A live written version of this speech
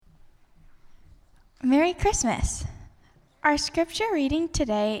Merry Christmas! Our scripture reading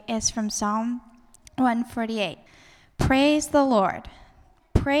today is from Psalm 148. Praise the Lord.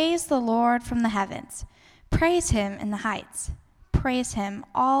 Praise the Lord from the heavens. Praise him in the heights. Praise him,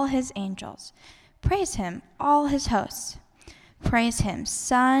 all his angels. Praise him, all his hosts. Praise him,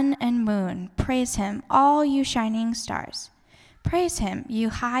 sun and moon. Praise him, all you shining stars. Praise him,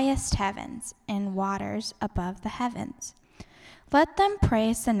 you highest heavens and waters above the heavens. Let them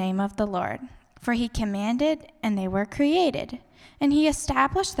praise the name of the Lord, for he commanded and they were created, and he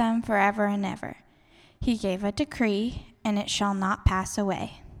established them forever and ever. He gave a decree, and it shall not pass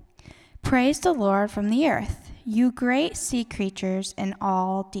away. Praise the Lord from the earth, you great sea creatures in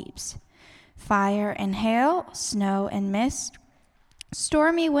all deeps. Fire and hail, snow and mist,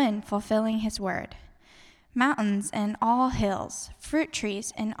 stormy wind fulfilling his word. Mountains and all hills, fruit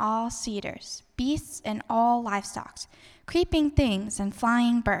trees and all cedars, beasts and all livestock, creeping things and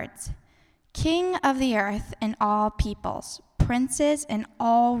flying birds. King of the earth and all peoples, princes and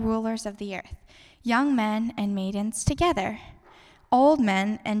all rulers of the earth, young men and maidens together, old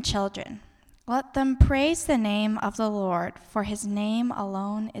men and children. Let them praise the name of the Lord, for his name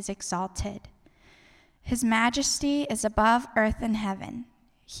alone is exalted. His majesty is above earth and heaven.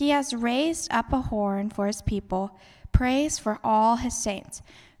 He has raised up a horn for his people, praise for all his saints,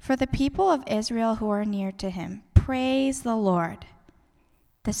 for the people of Israel who are near to him. Praise the Lord.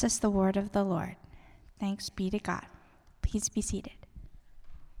 This is the word of the Lord. Thanks be to God. Please be seated.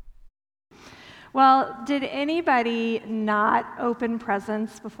 Well, did anybody not open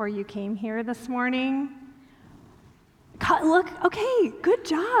presents before you came here this morning? Look, okay, good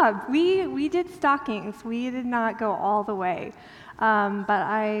job. We did stockings. We did not go all the way.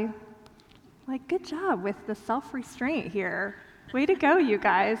 But good job with the self-restraint here. Way to go, you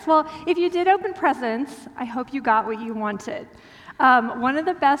guys. Well, if you did open presents, I hope you got what you wanted. One of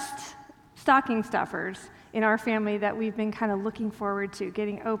the best stocking stuffers in our family that we've been kind of looking forward to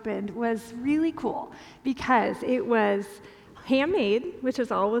getting opened was really cool because it was handmade, which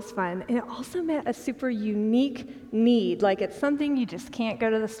is always fun, and it also met a super unique need, like it's something you just can't go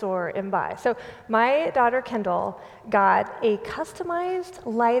to the store and buy. So my daughter Kendall got a customized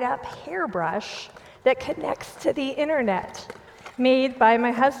light-up hairbrush that connects to the internet, made by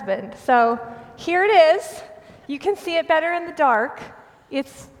my husband. So here it is. You can see it better in the dark.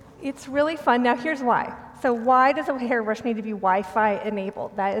 It's really fun. Now here's why. So why does a hairbrush need to be Wi-Fi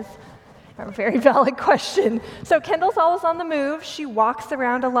enabled? That is a very valid question. So Kendall's always on the move. She walks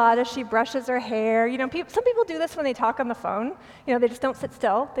around a lot as she brushes her hair. You know, some people do this when they talk on the phone. You know, they just don't sit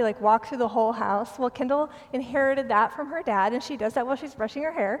still. They walk through the whole house. Well, Kendall inherited that from her dad, and she does that while she's brushing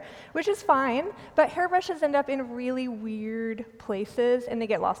her hair, which is fine. But hairbrushes end up in really weird places, and they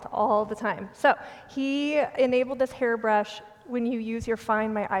get lost all the time. So he enabled this hairbrush when you use your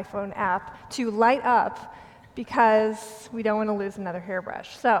Find My iPhone app to light up, because we don't want to lose another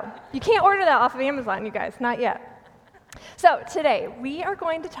hairbrush. So you can't order that off of Amazon, you guys, not yet. So today, we are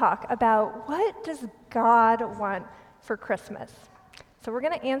going to talk about what does God want for Christmas? So we're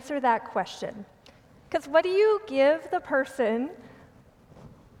going to answer that question. Because what do you give the person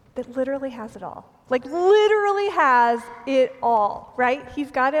that literally has it all? Literally has it all, right?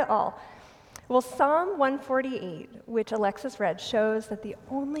 He's got it all. Well, Psalm 148, which Alexis read, shows that the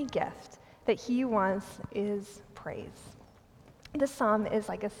only gift that he wants is praise. This psalm is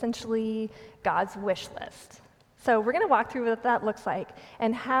essentially God's wish list. So we're going to walk through what that looks like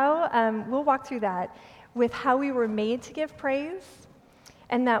and how we'll walk through that with how we were made to give praise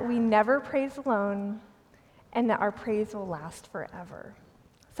and that we never praise alone and that our praise will last forever.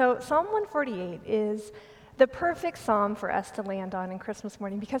 So Psalm 148 is the perfect psalm for us to land on in Christmas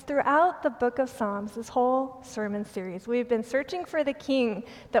morning because throughout the book of Psalms, this whole sermon series, we've been searching for the king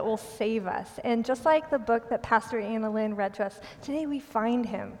that will save us. And just like the book that Pastor Anna Lynn read to us, today we find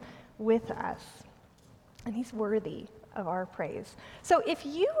him with us. And he's worthy of our praise. So if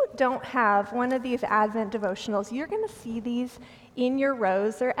you don't have one of these Advent devotionals, you're going to see these in your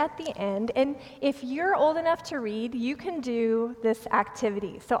rows. They're at the end. And if you're old enough to read, you can do this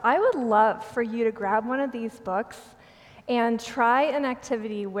activity. So I would love for you to grab one of these books and try an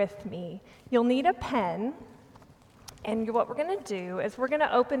activity with me. You'll need a pen. And what we're going to do is we're going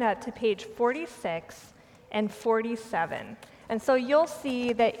to open up to page 46 and 47. And so you'll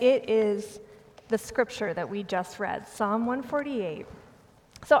see that it is the scripture that we just read, Psalm 148.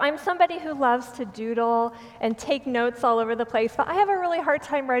 So I'm somebody who loves to doodle and take notes all over the place, but I have a really hard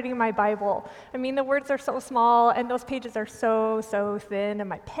time writing my Bible. I mean, the words are so small, and those pages are so thin, and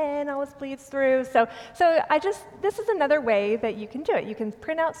my pen always bleeds through. So this is another way that you can do it. You can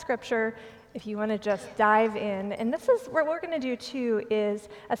print out scripture, if you want to just dive in. And this is what we're going to do too, is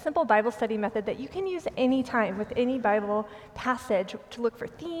a simple Bible study method that you can use anytime with any Bible passage to look for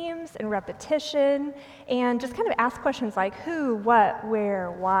themes and repetition and just kind of ask questions like who, what,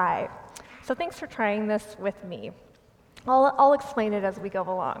 where, why. So thanks for trying this with me. I'll explain it as we go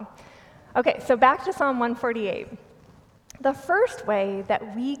along. Okay, so back to Psalm 148. The first way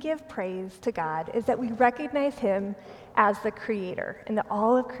that we give praise to God is that we recognize him as the creator, and that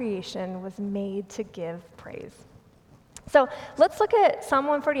all of creation was made to give praise. So let's look at Psalm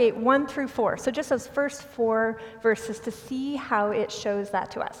 148, 1 through 4. So just those first 4 verses to see how it shows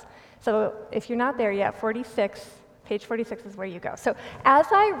that to us. So if you're not there yet, page 46 is where you go. So as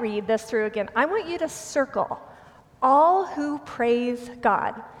I read this through again, I want you to circle all who praise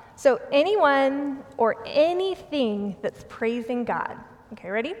God. So anyone or anything that's praising God. Okay,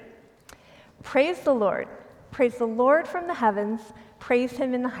 ready? Praise the Lord. Praise the Lord from the heavens. Praise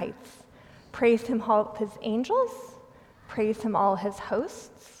him in the heights. Praise him all his angels. Praise him all his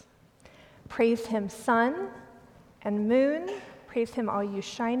hosts. Praise him sun and moon. Praise him all you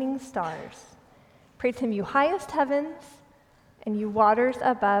shining stars. Praise him you highest heavens and you waters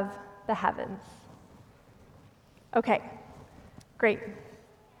above the heavens. Okay, great.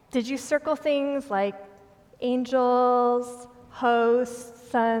 Did you circle things like angels, hosts,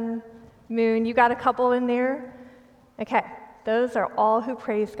 sun, moon? You got a couple in there? Okay, those are all who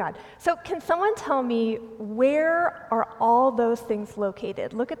praise God. So can someone tell me, where are all those things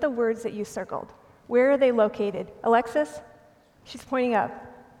located? Look at the words that you circled. Where are they located? Alexis? She's pointing up.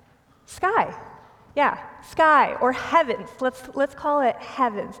 Sky. Yeah, sky or heavens. Let's call it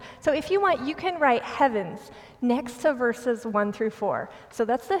heavens. So if you want, you can write heavens next to verses 1 through 4. So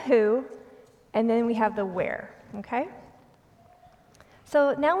that's the who, and then we have the where, okay?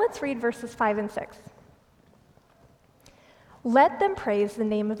 So now let's read verses 5 and 6. Let them praise the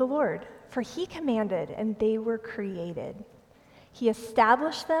name of the Lord, for he commanded, and they were created. He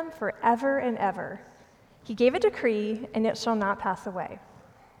established them forever and ever. He gave a decree, and it shall not pass away.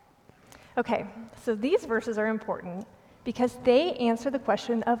 Okay, so these verses are important because they answer the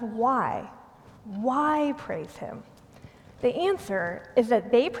question of why. Why praise him? The answer is that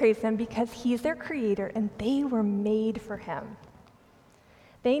they praise him because he's their creator and they were made for him.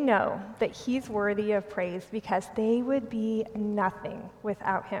 They know that he's worthy of praise because they would be nothing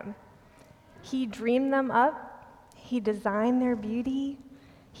without him. He dreamed them up. He designed their beauty.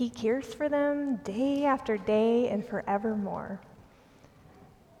 He cares for them day after day and forevermore.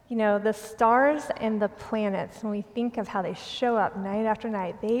 You know, the stars and the planets, when we think of how they show up night after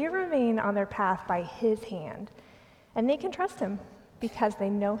night, they remain on their path by his hand. And they can trust him because they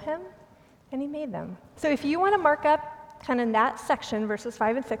know him and he made them. So if you want to mark up kind of that section, verses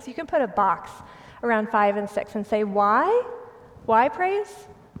 5 and 6, you can put a box around 5 and 6 and say, why? Why praise?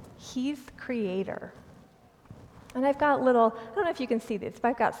 He's the creator. And I've got I don't know if you can see these, but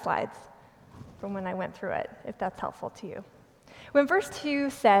I've got slides from when I went through it, if that's helpful to you. When verse 2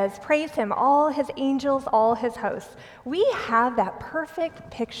 says, praise him, all his angels, all his hosts, we have that perfect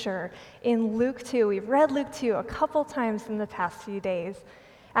picture in Luke 2. We've read Luke 2 a couple times in the past few days.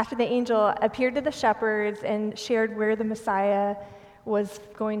 After the angel appeared to the shepherds and shared where the Messiah was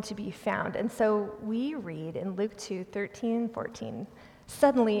going to be found. And so we read in Luke 2, 13 and 14,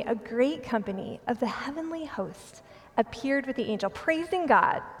 suddenly a great company of the heavenly host appeared with the angel, praising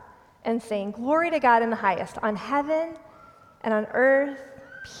God and saying, glory to God in the highest, on heaven and on earth,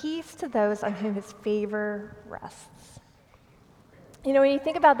 peace to those on whom his favor rests. You know, when you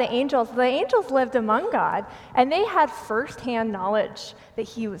think about the angels lived among God, and they had firsthand knowledge that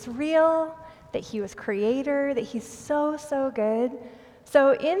he was real, that he was creator, that he's so, so good.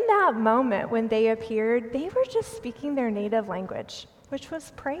 So in that moment when they appeared, they were just speaking their native language, which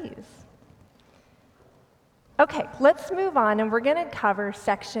was praise. Okay, let's move on, and we're going to cover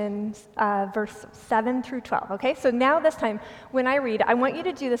sections verse 7 through 12, okay? So now this time, when I read, I want you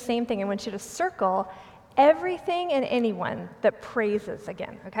to do the same thing. I want you to circle everything and anyone that praises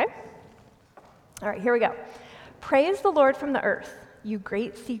again, okay? All right, here we go. Praise the Lord from the earth, you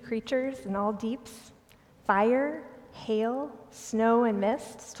great sea creatures and all deeps, fire, hail, snow and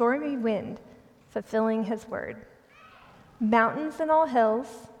mist, stormy wind, fulfilling his word. Mountains and all hills,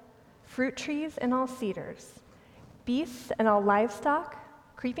 fruit trees and all cedars, beasts and all livestock,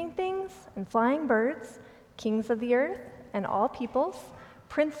 creeping things and flying birds, kings of the earth and all peoples,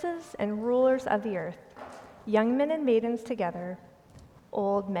 princes and rulers of the earth, young men and maidens together,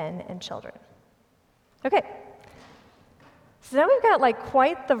 old men and children. Okay, so now we've got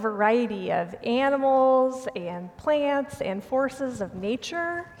quite the variety of animals and plants and forces of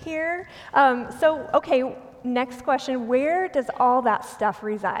nature here. Okay, next question, where does all that stuff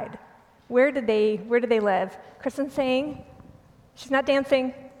reside? where did they live? Kristen's saying, she's not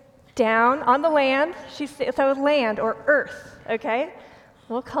dancing, down on the land. So land or earth, okay?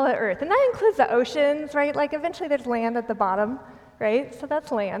 We'll call it earth. And that includes the oceans, right? Like eventually there's land at the bottom, right? So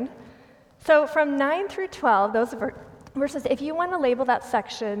that's land. So from 9 through 12, those verses, if you want to label that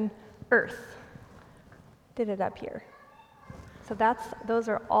section earth, did it up here. So those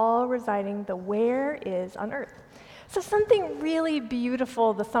are all residing, the where is on earth. So something really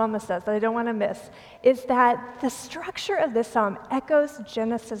beautiful the psalmist says that I don't want to miss is that the structure of this psalm echoes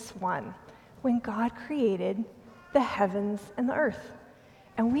Genesis 1, when God created the heavens and the earth.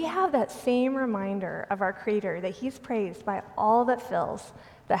 And we have that same reminder of our Creator, that He's praised by all that fills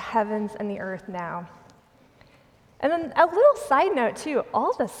the heavens and the earth now. And then a little side note too,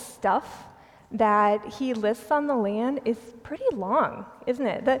 all the stuff that he lists on the land is pretty long, isn't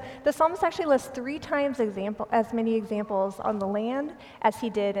it? The psalmist actually lists 3 times as many examples on the land as he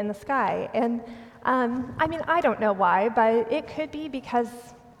did in the sky. And I don't know why, but it could be because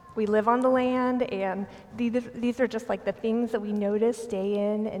we live on the land, and these are just like the things that we notice day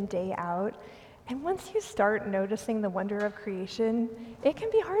in and day out. And once you start noticing the wonder of creation, it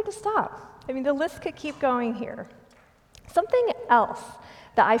can be hard to stop. I mean, the list could keep going here. Something else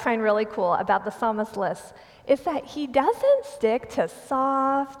that I find really cool about the psalmist list is that he doesn't stick to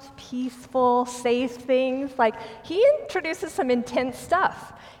soft, peaceful, safe things. Like, he introduces some intense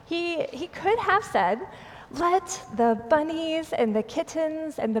stuff. He could have said, let the bunnies and the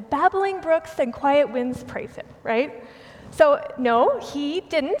kittens and the babbling brooks and quiet winds praise him, right? So no, he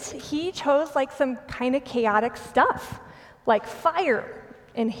didn't. He chose like some kind of chaotic stuff, like fire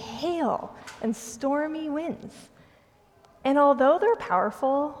and hail and stormy winds. And although they're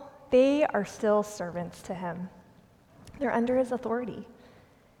powerful, they are still servants to him. They're under his authority.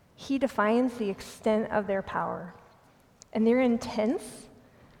 He defines the extent of their power. And they're intense,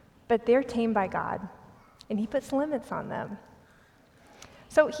 but they're tamed by God. And he puts limits on them.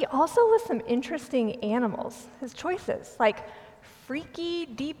 So he also lists some interesting animals, his choices, like freaky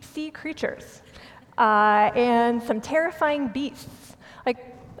deep-sea creatures and some terrifying beasts.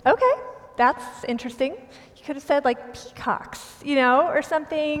 Like, okay, that's interesting. You could have said like peacocks, or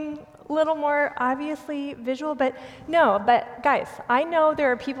something a little more obviously visual, but no. But guys, I know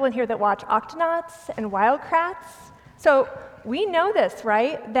there are people in here that watch Octonauts and Wild Kratts. So we know this,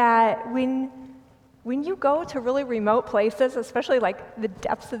 right? That when you go to really remote places, especially like the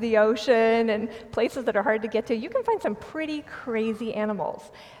depths of the ocean and places that are hard to get to, you can find some pretty crazy animals.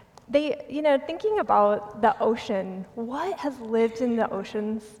 Thinking about the ocean, what has lived in the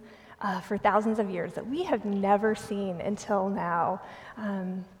oceans for thousands of years that we have never seen until now?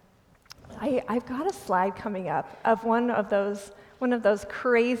 I've got a slide coming up of one of those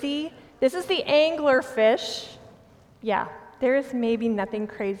crazy. This is the anglerfish. Yeah, there is maybe nothing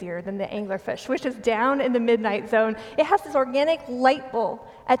crazier than the anglerfish, which is down in the midnight zone. It has this organic light bulb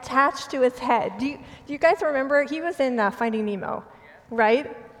attached to its head. Do you guys remember? He was in Finding Nemo,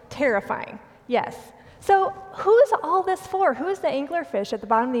 right? Terrifying. Yes. So who is all this for? Who is the anglerfish at the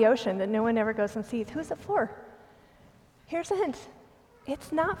bottom of the ocean that no one ever goes and sees? Who is it for? Here's a hint.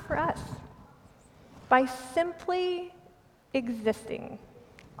 It's not for us. By simply existing,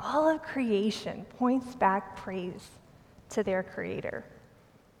 all of creation points back praise to their Creator.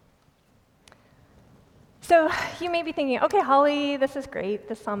 So you may be thinking, okay, Holly, this is great.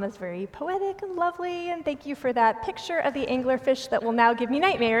 This psalm is very poetic and lovely, and thank you for that picture of the anglerfish that will now give me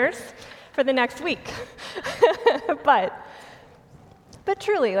nightmares for the next week. but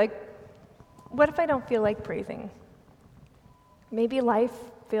truly, what if I don't feel like praising? Maybe life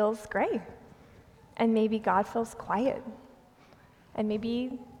feels gray, and maybe God feels quiet, and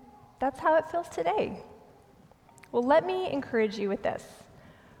maybe that's how it feels today. Well, let me encourage you with this.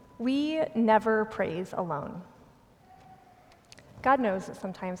 We never praise alone. God knows that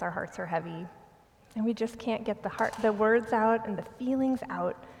sometimes our hearts are heavy, and we just can't get the words out and the feelings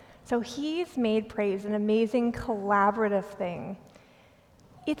out. So He's made praise an amazing collaborative thing.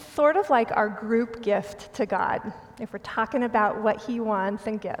 It's sort of like our group gift to God, if we're talking about what He wants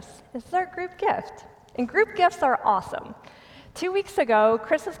and gifts. This is our group gift. And group gifts are awesome. 2 weeks ago,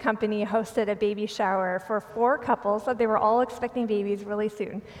 Chris's company hosted a baby shower for 4 couples. They were all expecting babies really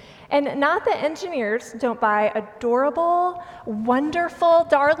soon. And not that engineers don't buy adorable, wonderful,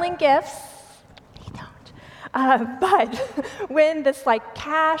 darling gifts. They But when this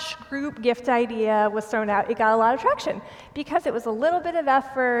cash group gift idea was thrown out, it got a lot of traction because it was a little bit of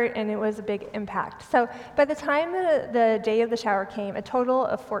effort and it was a big impact. So by the time the day of the shower came, a total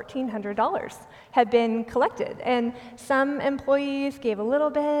of $1,400 had been collected. And some employees gave a little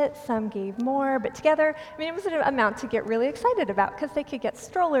bit, some gave more, but together, it was an amount to get really excited about because they could get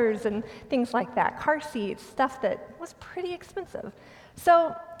strollers and things like that, car seats, stuff that was pretty expensive.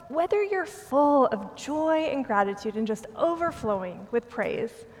 So whether you're full of joy and gratitude and just overflowing with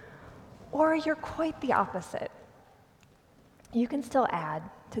praise, or you're quite the opposite, you can still add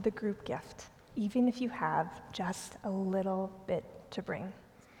to the group gift, even if you have just a little bit to bring.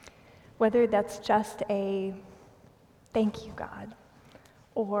 Whether that's just a thank you, God,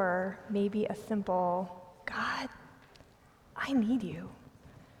 or maybe a simple, God, I need you.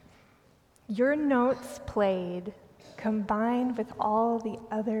 Your notes played combined with all the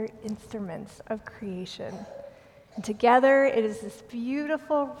other instruments of creation. And together, it is this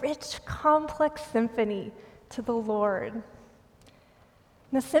beautiful, rich, complex symphony to the Lord. And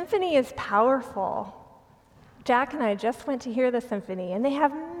the symphony is powerful. Jack and I just went to hear the symphony, and they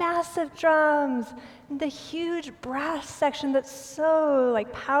have massive drums and the huge brass section that's so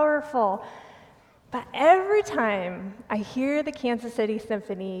powerful. But every time I hear the Kansas City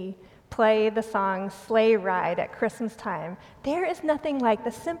Symphony play the song Sleigh Ride at Christmas time, there is nothing like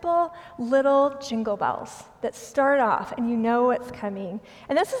the simple little jingle bells that start off and you know what's coming.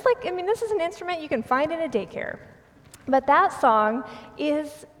 And this is this is an instrument you can find in a daycare. But that song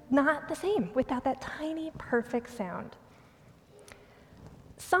is not the same without that tiny, perfect sound.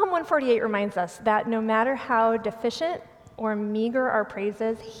 Psalm 148 reminds us that no matter how deficient or meager our praise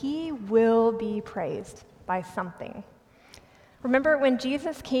is, he will be praised by something. Remember when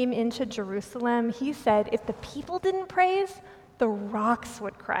Jesus came into Jerusalem, he said, if the people didn't praise, the rocks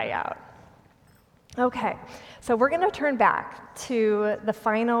would cry out. Okay, so we're going to turn back to the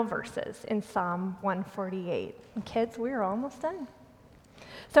final verses in Psalm 148. And kids, we're almost done.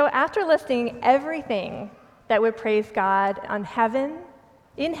 So after listing everything that would praise God in heaven,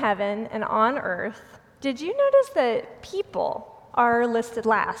 and on earth, did you notice that people are listed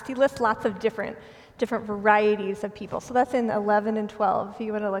last? He lists lots of different varieties of people. So that's in 11 and 12, if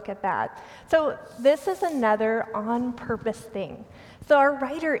you want to look at that. So this is another on-purpose thing. So our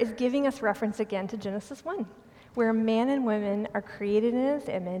writer is giving us reference again to Genesis 1, where man and women are created in his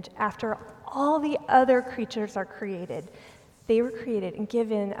image after all the other creatures are created. They were created and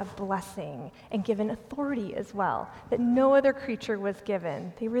given a blessing and given authority as well that no other creature was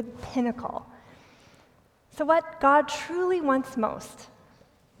given. They were the pinnacle. So what God truly wants most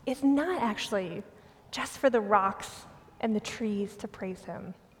is not actually just for the rocks and the trees to praise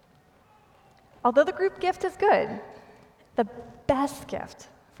him. Although the group gift is good, the best gift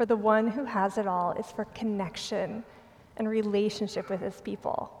for the one who has it all is for connection and relationship with his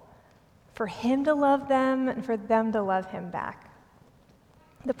people, for him to love them and for them to love him back.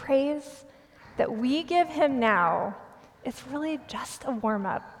 The praise that we give him now is really just a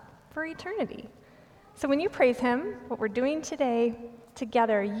warm-up for eternity. So when you praise him, what we're doing today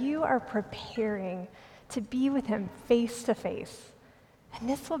together, you are preparing to be with him face to face. And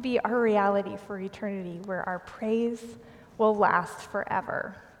this will be our reality for eternity, where our praise will last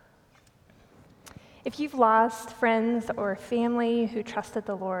forever. If you've lost friends or family who trusted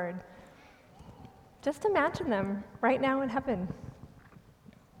the Lord, just imagine them right now in heaven.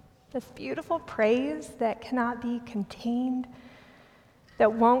 This beautiful praise that cannot be contained,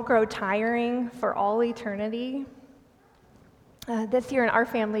 that won't grow tiring for all eternity. This year in our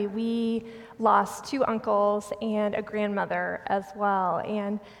family, we lost 2 uncles and a grandmother as well.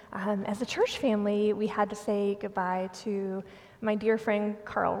 And as a church family, we had to say goodbye to my dear friend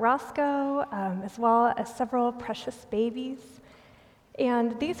Carl Roscoe, as well as several precious babies.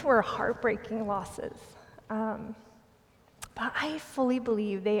 And these were heartbreaking losses. But I fully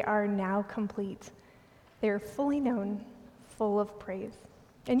believe they are now complete. They are fully known, full of praise.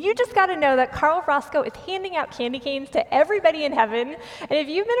 And you just got to know that Carl Roscoe is handing out candy canes to everybody in heaven. And if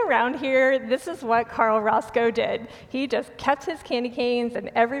you've been around here, this is what Carl Roscoe did. He just kept his candy canes,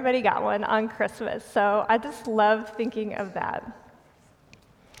 and everybody got one on Christmas. So I just love thinking of that.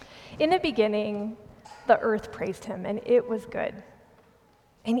 In the beginning, the earth praised him, and it was good.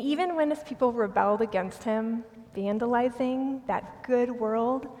 And even when his people rebelled against him, vandalizing that good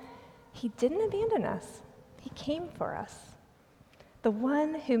world, he didn't abandon us. He came for us. The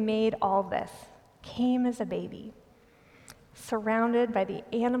one who made all this came as a baby, surrounded by the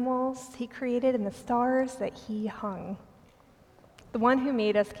animals he created and the stars that he hung. The one who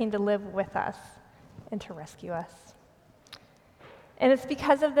made us came to live with us and to rescue us. And it's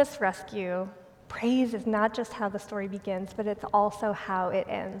because of this rescue, praise is not just how the story begins, but it's also how it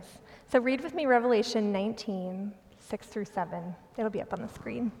ends. So read with me Revelation 19, 6 through 7. It'll be up on the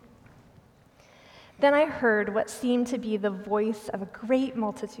screen. Then I heard what seemed to be the voice of a great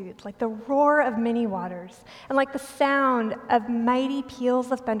multitude, like the roar of many waters, and like the sound of mighty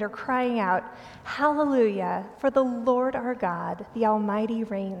peals of thunder crying out, "Hallelujah, for the Lord our God, the Almighty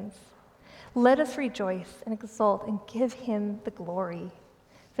reigns. Let us rejoice and exult and give him the glory.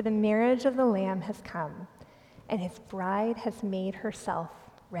 For the marriage of the Lamb has come, and his bride has made herself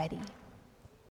ready."